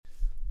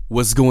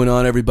What's going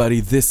on,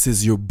 everybody? This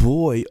is your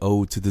boy,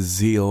 O to the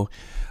Zeal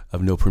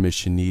of No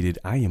Permission Needed.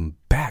 I am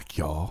back,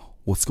 y'all.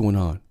 What's going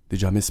on?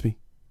 Did y'all miss me?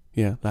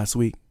 Yeah, last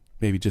week?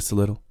 Maybe just a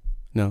little?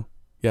 No?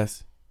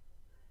 Yes?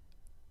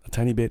 A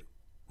tiny bit?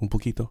 Un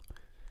poquito?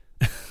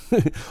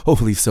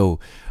 Hopefully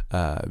so,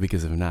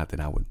 because if not, then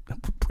I would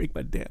break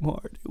my damn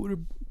heart. It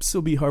would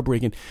still be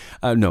heartbreaking.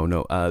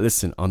 No.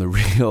 Listen, on the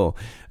real,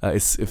 it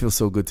feels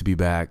so good to be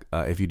back.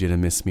 If you didn't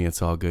miss me,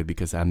 it's all good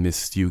because I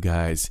missed you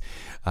guys.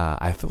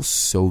 I feel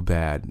so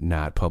bad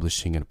not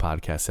publishing a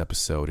podcast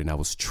episode, and I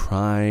was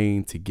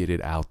trying to get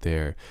it out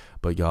there.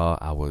 But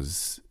y'all,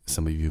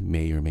 some of you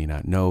may or may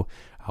not know,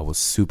 I was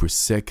super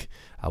sick.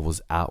 I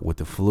was out with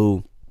the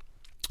flu.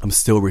 I'm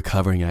still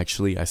recovering,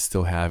 actually. I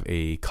still have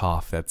a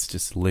cough that's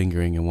just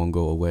lingering and won't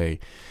go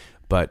away.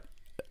 But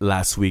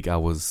last week, I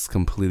was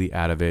completely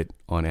out of it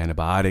on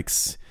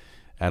antibiotics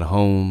at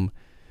home.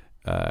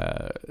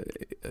 I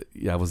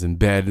was in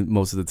bed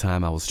most of the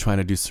time. I was trying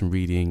to do some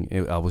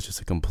reading. I was just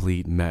a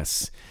complete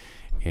mess.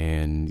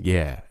 And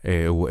yeah,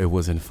 it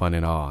wasn't fun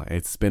at all.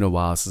 It's been a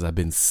while since I've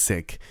been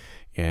sick,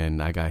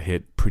 and I got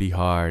hit pretty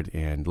hard.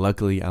 And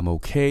luckily, I'm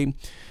okay.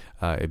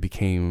 It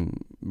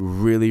became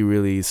really,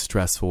 really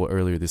stressful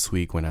earlier this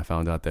week when I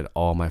found out that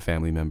all my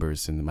family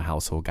members in my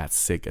household got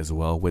sick as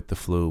well with the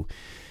flu.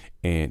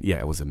 And yeah,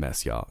 it was a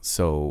mess, y'all.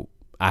 So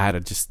I had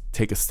to just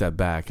take a step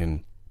back.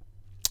 And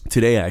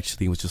today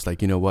actually was just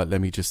like, you know what?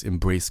 Let me just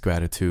embrace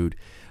gratitude.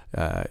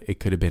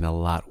 It could have been a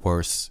lot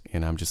worse.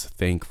 And I'm just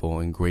thankful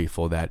and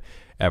grateful that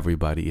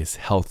everybody is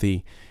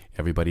healthy.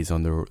 Everybody's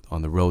on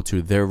the road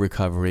to their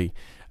recovery.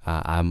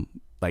 I'm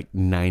like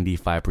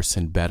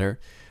 95% better.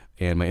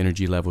 And my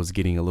energy level is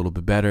getting a little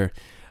bit better.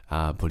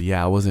 But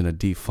yeah, I was in a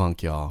deep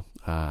funk, y'all.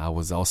 I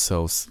was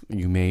also,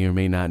 you may or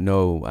may not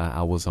know,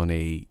 I was on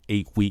a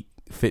 8-week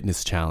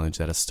fitness challenge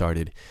that I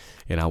started.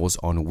 And I was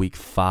on week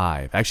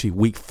 5, actually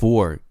week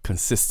 4,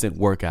 consistent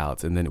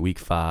workouts. And then week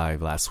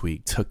 5 last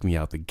week took me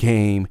out the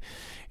game.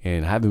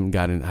 And I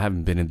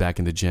haven't been back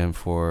in the gym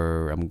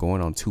I'm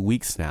going on 2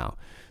 weeks now.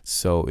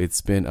 So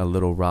it's been a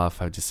little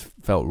rough. I just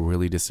felt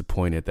really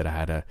disappointed that I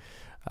had to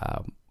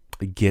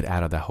get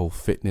out of that whole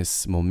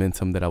fitness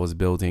momentum that I was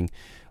building.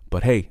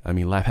 But hey, I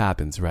mean, life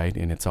happens, right?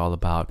 And it's all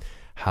about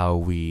how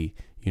we,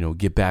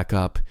 get back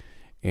up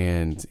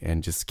and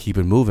just keep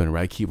it moving,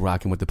 right? Keep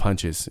rocking with the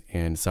punches.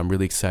 And so I'm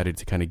really excited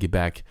to kind of get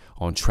back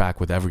on track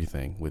with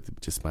everything,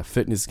 with just my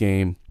fitness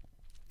game,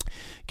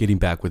 getting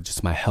back with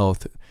just my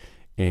health,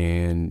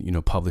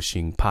 and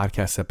publishing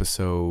podcast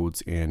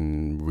episodes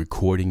and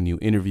recording new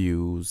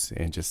interviews,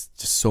 and just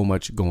so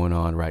much going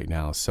on right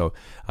now. So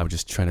I'm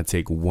just trying to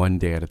take one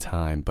day at a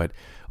time, but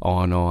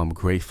all in all, I'm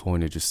grateful,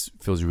 and it just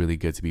feels really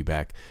good to be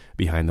back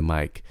behind the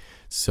mic.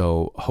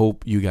 So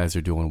hope you guys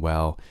are doing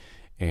well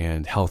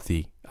and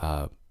healthy.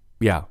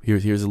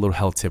 Here's a little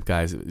health tip,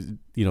 guys.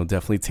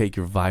 Definitely take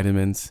your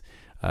vitamins.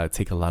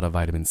 Take a lot of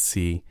vitamin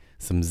C,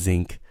 some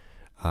zinc.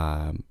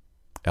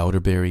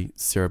 Elderberry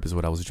syrup is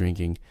what I was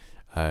drinking.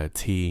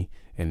 Tea,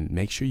 and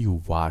make sure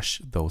you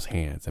wash those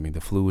hands. I mean,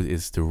 the flu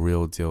is the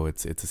real deal.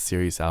 It's a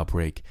serious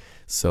outbreak.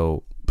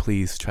 So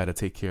please try to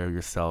take care of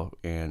yourself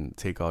and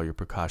take all your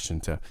precaution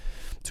to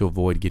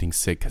avoid getting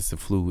sick, because the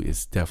flu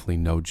is definitely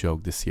no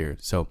joke this year.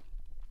 So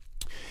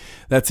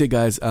that's it,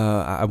 guys.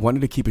 I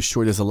wanted to keep it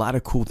short. There's a lot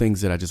of cool things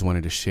that I just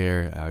wanted to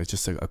share. It's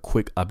just a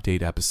quick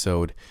update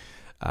episode.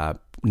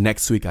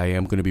 Next week, I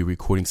am going to be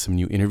recording some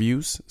new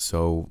interviews.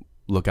 So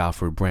look out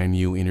for brand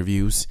new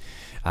interviews.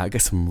 I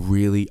got some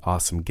really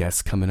awesome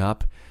guests coming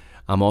up.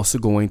 I'm also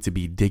going to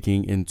be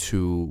digging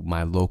into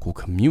my local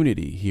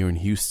community here in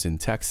Houston,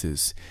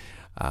 Texas.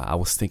 I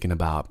was thinking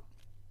about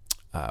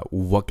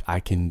what I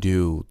can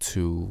do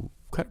to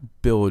kind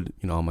of build,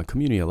 my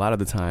community. A lot of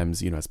the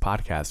times, as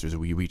podcasters,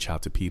 we reach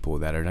out to people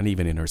that are not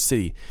even in our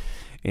city,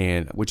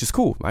 and which is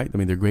cool, right? I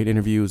mean, they're great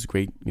interviews,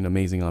 great,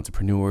 amazing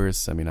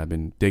entrepreneurs. I mean, I've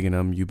been digging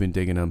them, you've been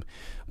digging them,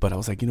 but I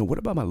was like, what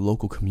about my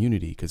local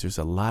community? Because there's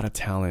a lot of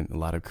talent, a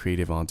lot of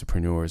creative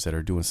entrepreneurs that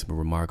are doing some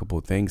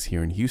remarkable things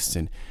here in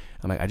Houston.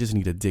 I'm like, I just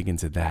need to dig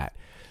into that.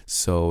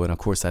 So, and of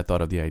course, I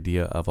thought of the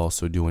idea of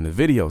also doing a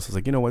video. So I was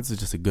like, what? This is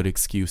just a good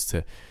excuse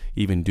to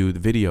even do the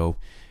video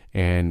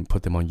and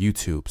put them on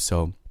YouTube.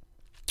 So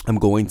I'm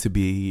going to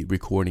be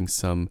recording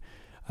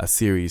a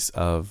series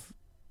of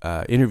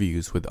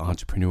interviews with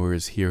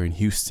entrepreneurs here in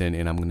Houston,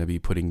 and I'm going to be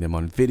putting them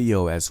on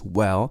video as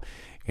well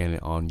and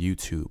on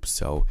YouTube.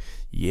 So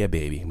yeah,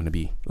 baby, I'm going to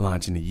be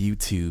launching a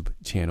YouTube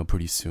channel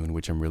pretty soon,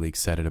 which I'm really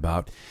excited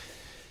about.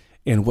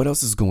 And what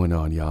else is going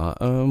on, y'all?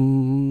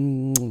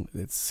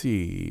 Let's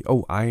see.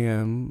 Oh, I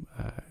am,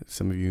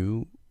 some of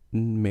you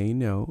may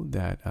know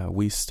that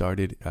we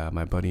started,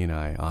 my buddy and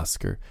I,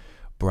 Oscar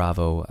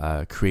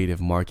Bravo,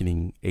 creative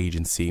marketing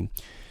agency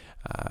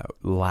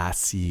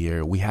last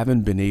year. We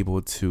haven't been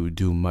able to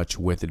do much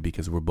with it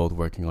because we're both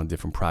working on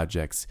different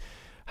projects.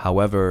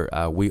 However,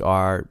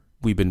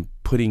 we've been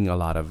putting a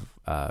lot of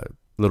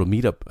little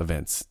meetup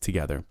events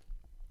together,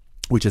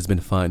 which has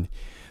been fun.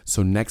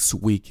 So next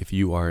week, if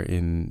you are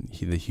in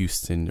the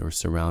Houston or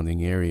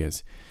surrounding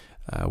areas,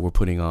 We're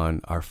putting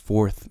on our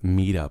 4th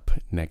meetup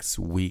next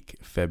week,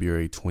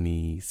 February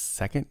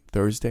 22nd,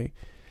 Thursday,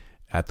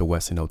 at the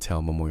Westin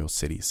Hotel, Memorial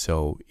City.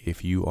 So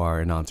if you are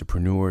an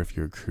entrepreneur, if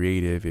you're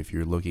creative, if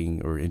you're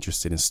looking or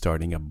interested in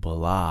starting a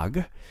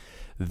blog,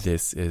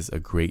 this is a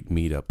great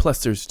meetup.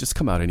 Plus, just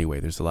come out anyway.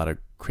 There's a lot of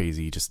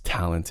crazy, just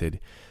talented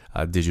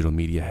digital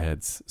media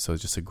heads. So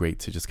it's just a great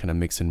to just kind of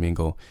mix and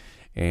mingle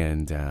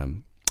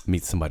and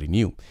meet somebody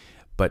new.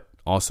 But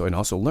also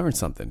learn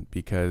something,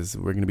 because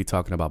we're going to be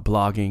talking about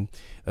blogging.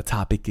 The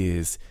topic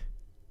is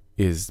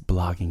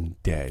blogging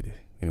dead?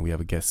 And we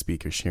have a guest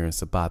speaker, Sharon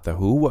Sabata,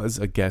 who was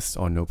a guest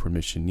on No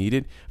Permission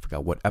Needed. I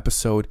forgot what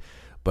episode,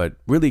 but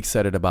really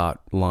excited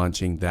about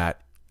launching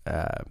that,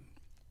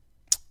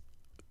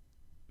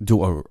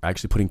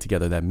 actually putting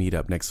together that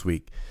meetup next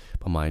week.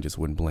 My mind just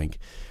wouldn't blink.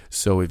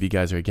 So if you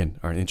guys are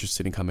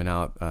interested in coming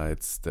out,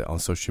 on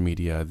social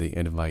media, the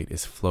invite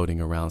is floating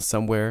around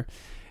somewhere,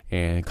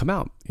 and come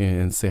out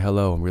and say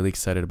hello. I'm really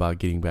excited about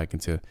getting back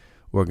into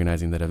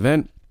organizing that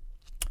event.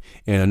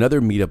 And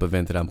another meetup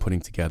event that I'm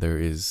putting together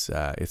is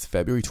it's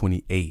February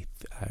 28th,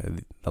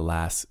 the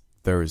last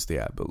Thursday,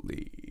 I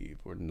believe.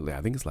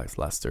 I think it's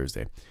last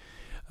Thursday.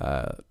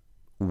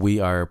 We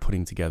are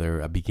putting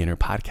together a beginner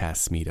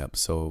podcast meetup.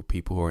 So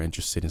people who are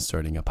interested in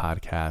starting a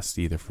podcast,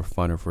 either for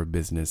fun or for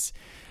business,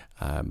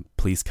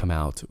 please come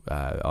out.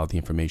 All the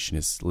information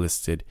is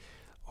listed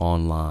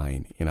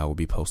online, and I will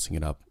be posting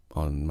it up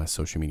on my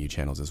social media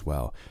channels as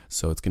well.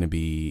 So it's going to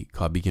be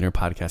called Beginner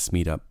Podcast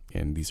Meetup,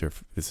 and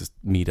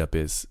meetup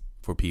is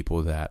for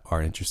people that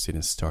are interested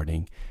in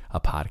starting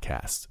a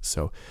podcast.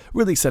 So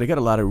really excited. I got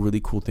a lot of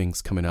really cool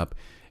things coming up,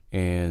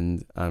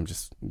 and I'm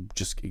just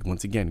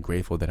once again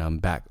grateful that I'm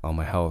back on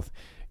my health,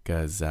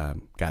 because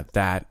got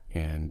that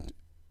and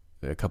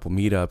a couple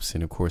meetups,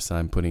 and of course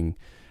I'm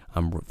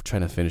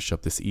trying to finish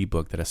up this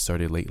ebook that I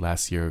started late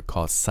last year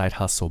called Side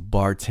Hustle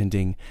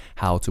Bartending: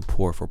 How to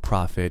Pour for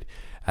Profit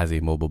as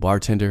a Mobile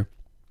Bartender.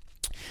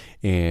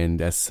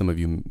 And as some of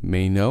you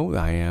may know,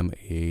 I am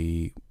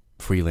a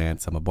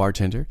freelance. I'm a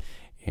bartender,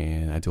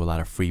 and I do a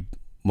lot of free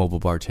mobile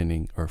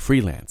bartending, or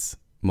freelance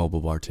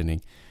mobile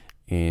bartending,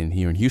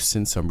 here in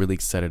Houston. So I'm really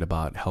excited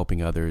about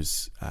helping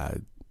others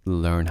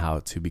learn how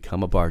to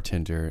become a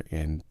bartender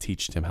and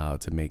teach them how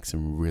to make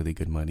some really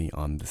good money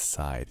on the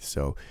side.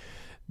 So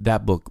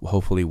that book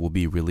hopefully will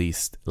be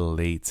released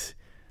late.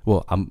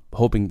 Well, I'm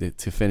hoping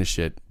to finish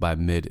it by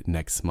mid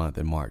next month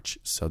in March.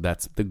 So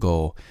that's the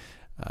goal.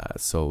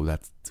 So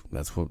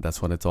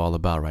that's what it's all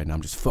about right now.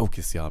 I'm just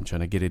focused, y'all. I'm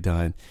trying to get it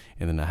done,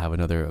 and then I have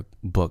another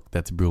book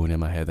that's brewing in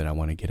my head that I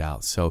want to get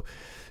out. So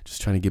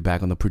just trying to get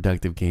back on the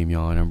productive game,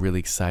 y'all, and I'm really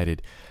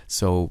excited.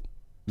 So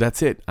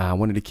that's it. I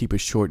wanted to keep it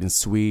short and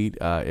sweet.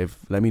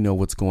 Let me know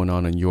what's going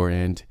on your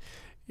end.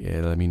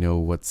 Yeah, let me know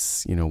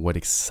what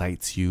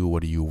excites you.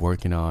 What are you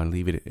working on?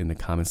 Leave it in the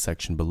comment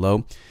section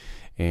below.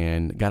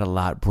 And got a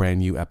lot brand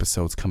new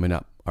episodes coming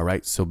up. All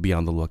right, so be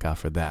on the lookout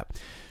for that.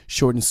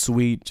 Short and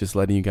sweet, just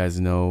letting you guys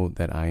know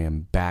that I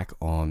am back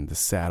on the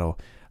saddle.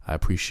 I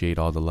appreciate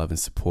all the love and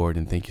support,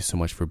 and thank you so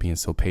much for being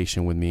so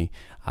patient with me.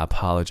 I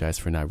apologize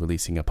for not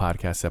releasing a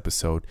podcast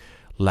episode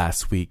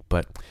last week,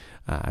 but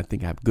I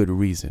think I have good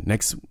reason.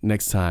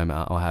 Next time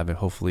I'll have it,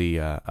 hopefully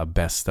a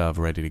best of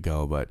ready to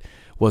go, but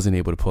wasn't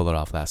able to pull it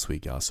off last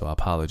week, y'all, so I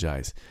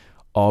apologize.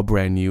 All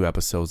brand new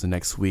episodes the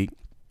next week.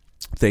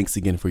 Thanks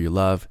again for your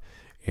love,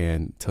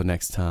 and till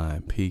next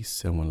time,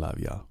 peace and one love,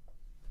 y'all.